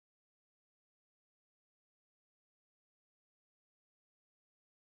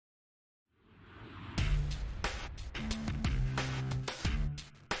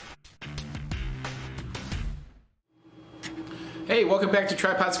Hey, welcome back to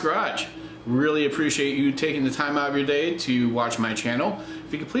Tripod's Garage. Really appreciate you taking the time out of your day to watch my channel.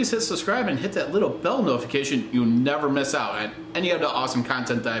 If you could please hit subscribe and hit that little bell notification, you'll never miss out on any of the awesome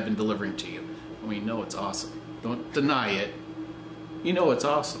content that I've been delivering to you. And we know it's awesome. Don't deny it. You know it's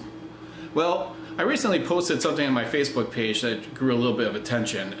awesome. Well, I recently posted something on my Facebook page that grew a little bit of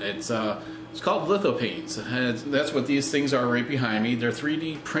attention. It's called Lithophanes, and that's what these things are right behind me. They're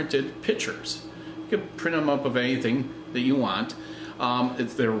 3D printed pictures. You can print them up of anything that you want.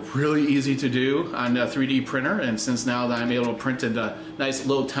 They're really easy to do on a 3D printer, and since now that I'm able to print at nice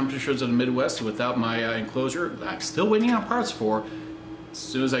low temperatures of the Midwest without my enclosure, I'm still waiting on parts for. As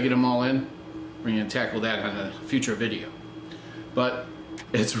soon as I get them all in, we're going to tackle that on a future video. But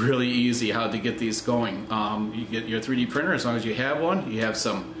it's really easy how to get these going. You get your 3D printer, as long as you have one. You have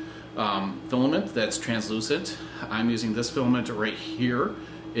some filament that's translucent. I'm using this filament right here.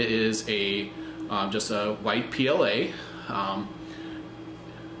 It is just a white PLA.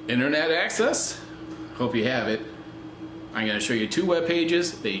 Internet access, hope you have it. I'm going to show you two web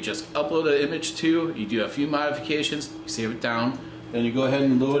pages that you just upload an image to. You do a few modifications, you save it down, then you go ahead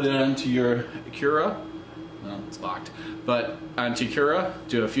and load it onto your Cura. Well, it's locked, but onto Cura,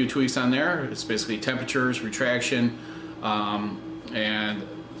 do a few tweaks on there. It's basically temperatures, retraction, and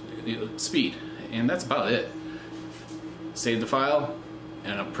speed, and that's about it. Save the file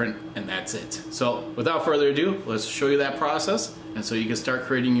and a print, and that's it. So without further ado, let's show you that process, and so you can start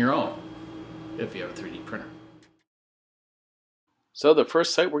creating your own if you have a 3D printer. So the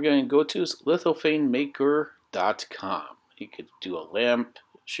first site we're going to go to is lithophanemaker.com. You could do a lamp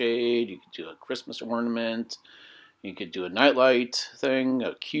shade, you could do a Christmas ornament, you could do a nightlight thing,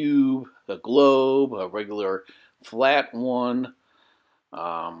 a cube, a globe, a regular flat one,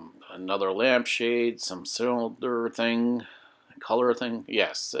 another lampshade, some cylinder thing, color thing.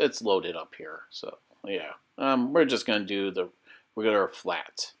 Yes, it's loaded up here. So yeah, we're just gonna do the regular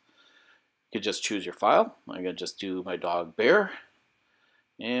flat. You could just choose your file. I'm gonna just do my dog Bear,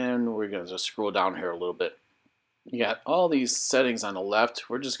 and we're gonna just scroll down here a little bit. You got all these settings on the left.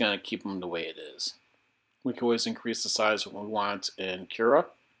 We're just gonna keep them the way it is. We can always increase the size when we want in Cura.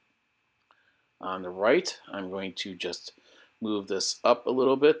 On the right, I'm going to just move this up a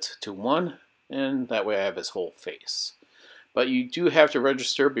little bit to 1, and that way I have his whole face. But you do have to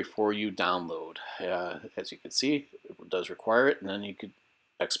register before you download. As you can see, it does require it, and then you could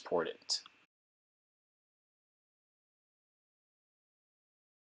export it.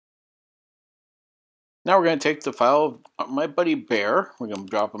 Now we're going to take the file of my buddy Bear. We're going to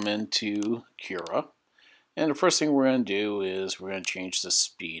drop him into Cura. And the first thing we're going to do is we're going to change the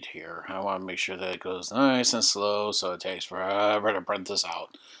speed here. I want to make sure that it goes nice and slow so it takes forever to print this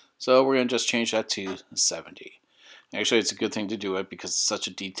out. So we're going to just change that to 70. Actually, it's a good thing to do it because it's such a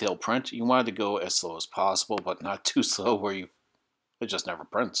detailed print. You want it to go as slow as possible, but not too slow where it just never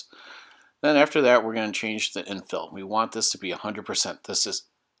prints. Then after that, we're going to change the infill. We want this to be 100%. This is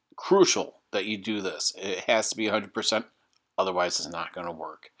crucial that you do this. It has to be 100%, otherwise it's not going to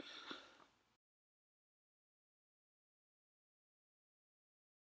work.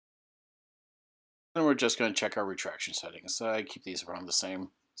 Then we're just going to check our retraction settings. I keep these around the same.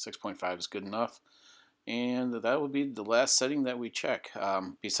 6.5 is good enough. And that would be the last setting that we check.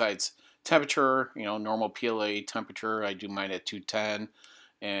 Besides temperature, normal PLA temperature, I do mine at 210,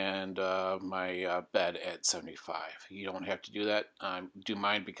 and my bed at 75. You don't have to do that. I do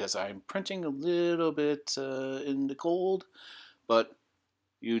mine because I'm printing a little bit in the cold, but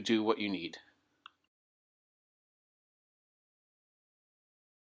you do what you need.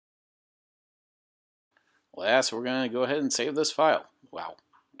 Last, we're going to go ahead and save this file. Wow.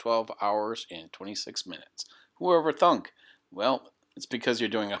 12 hours and 26 minutes. Whoever thunk? Well, it's because you're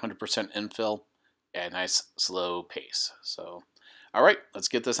doing 100% infill at a nice slow pace. So, all right, let's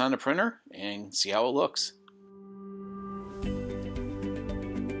get this on the printer and see how it looks.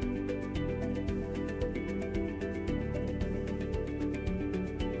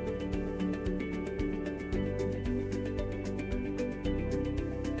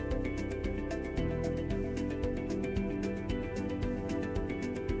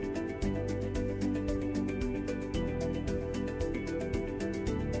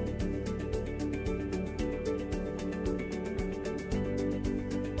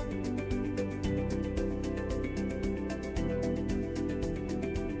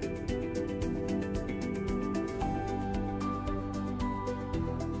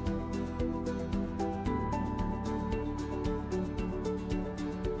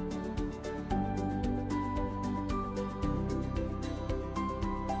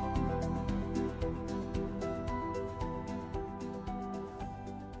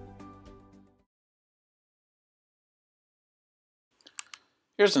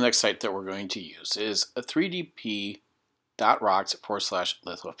 Here's the next site that we're going to use is a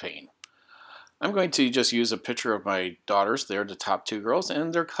 3dp.rocks/lithophane. I'm going to just use a picture of my daughters. They're the top 2 girls,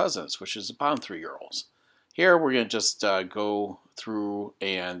 and their cousins, which is the bottom 3 girls. Here we're going to just go through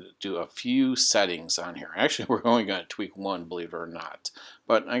and do a few settings on here. Actually, we're only going to tweak one, believe it or not.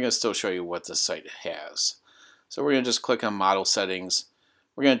 But I'm going to still show you what this site has. So we're going to just click on model settings.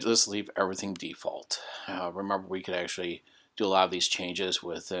 We're going to just leave everything default. Remember, we could actually do a lot of these changes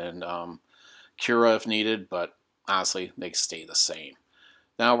within Cura if needed, but honestly, they stay the same.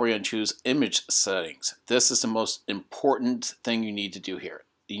 Now we're going to choose image settings. This is the most important thing you need to do here.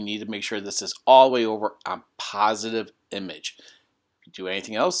 You need to make sure this is all the way over on positive image. If you do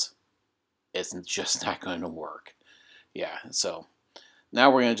anything else, it's just not going to work. Yeah, so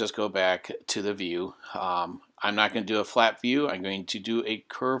now we're going to just go back to the view. I'm not going to do a flat view. I'm going to do a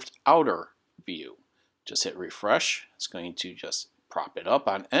curved outer view. Just hit refresh. It's going to just prop it up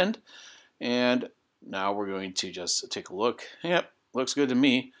on end. And now we're going to just take a look. Yep, looks good to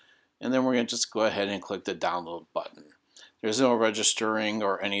me. And then we're going to just go ahead and click the download button. There's no registering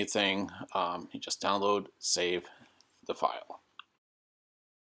or anything. You just download, save the file.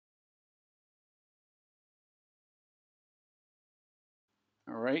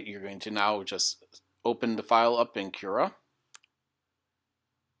 All right, you're going to now just open the file up in Cura.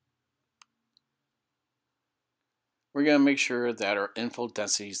 We're going to make sure that our info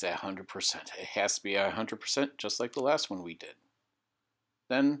density is at 100%. It has to be at 100%, just like the last one we did.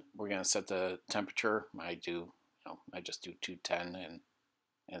 Then we're going to set the temperature. I just do 210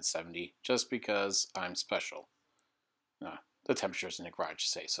 and 70, just because I'm special. The temperatures in the garage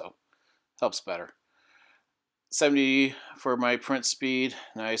say so. Helps better. 70 for my print speed,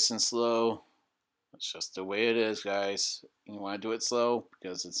 nice and slow. That's just the way it is, guys. You want to do it slow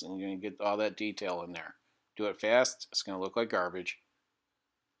because you're going to get all that detail in there. Do it fast, it's going to look like garbage.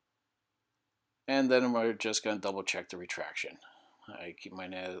 And then we're just going to double check the retraction. I keep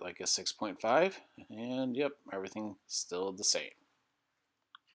mine at like a 6.5, and yep, everything's still the same.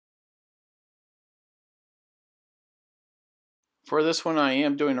 For this one, I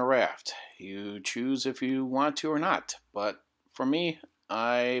am doing a raft. You choose if you want to or not, but for me,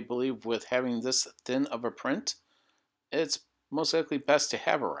 I believe with having this thin of a print, it's most likely best to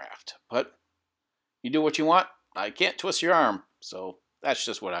have a raft, but you do what you want. I can't twist your arm, so that's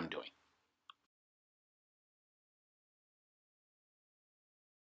just what I'm doing.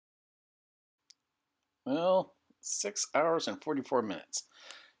 Well, 6 hours and 44 minutes.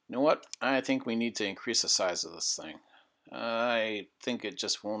 You know what? I think we need to increase the size of this thing. I think it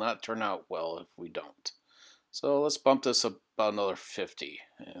just will not turn out well if we don't. So let's bump this about another 50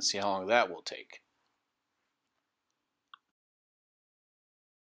 and see how long that will take.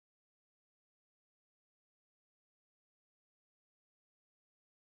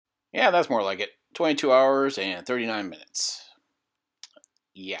 Yeah, that's more like it. 22 hours and 39 minutes.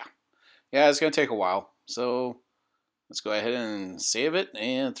 Yeah, it's going to take a while. So let's go ahead and save it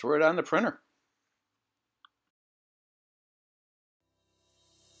and throw it on the printer.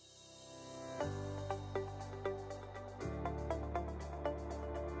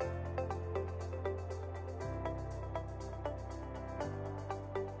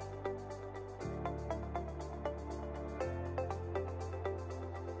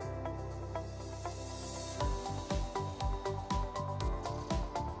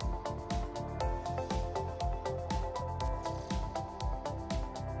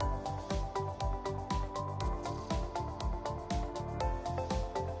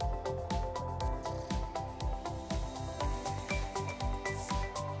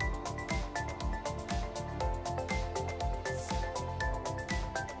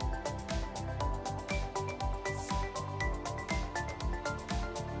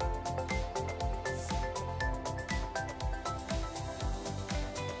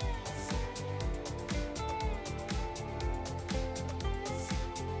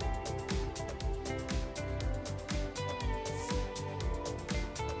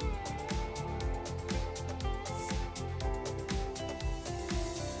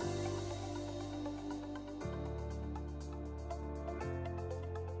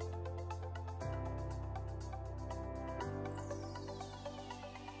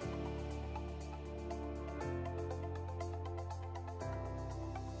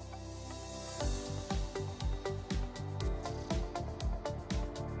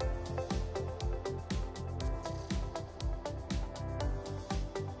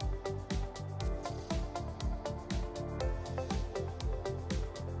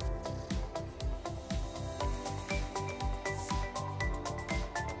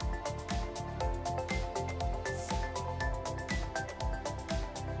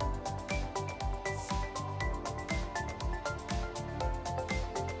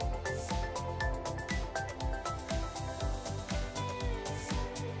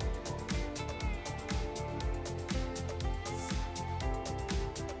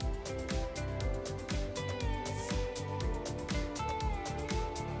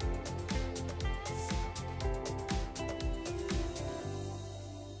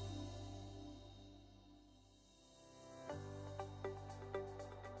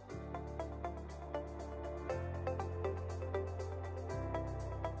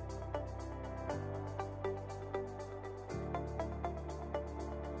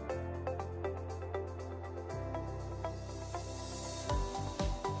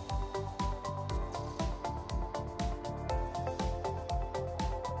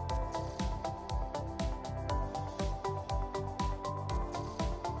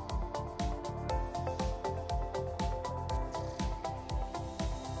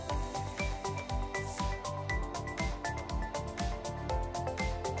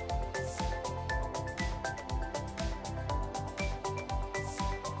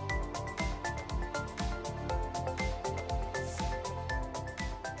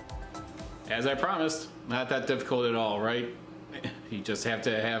 as I promised, not that difficult at all, right? You just have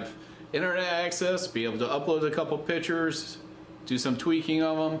to have internet access, be able to upload a couple pictures, do some tweaking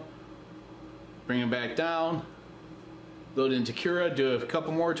of them, bring them back down, load into Cura, do a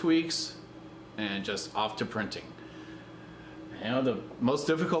couple more tweaks, and just off to printing. You know, the most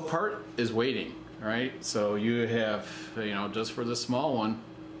difficult part is waiting, right? So you have, you know, just for the small one,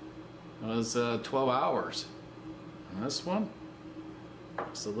 it was 12 hours. And this one,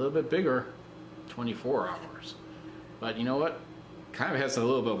 it's a little bit bigger, 24 hours. But you know what? Kind of has a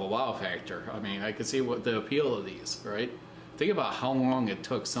little bit of a wow factor. I mean, I can see what the appeal of these, right? Think about how long it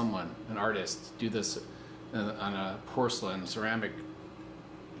took someone, an artist, to do this on a porcelain ceramic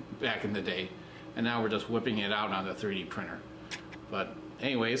back in the day, and now we're just whipping it out on the 3D printer. But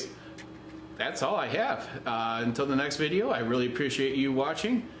anyways, that's all I have. Until the next video, I really appreciate you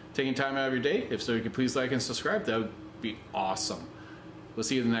watching, taking time out of your day. If so, you could please like and subscribe. That would be awesome. We'll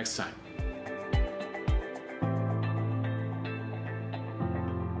see you the next time.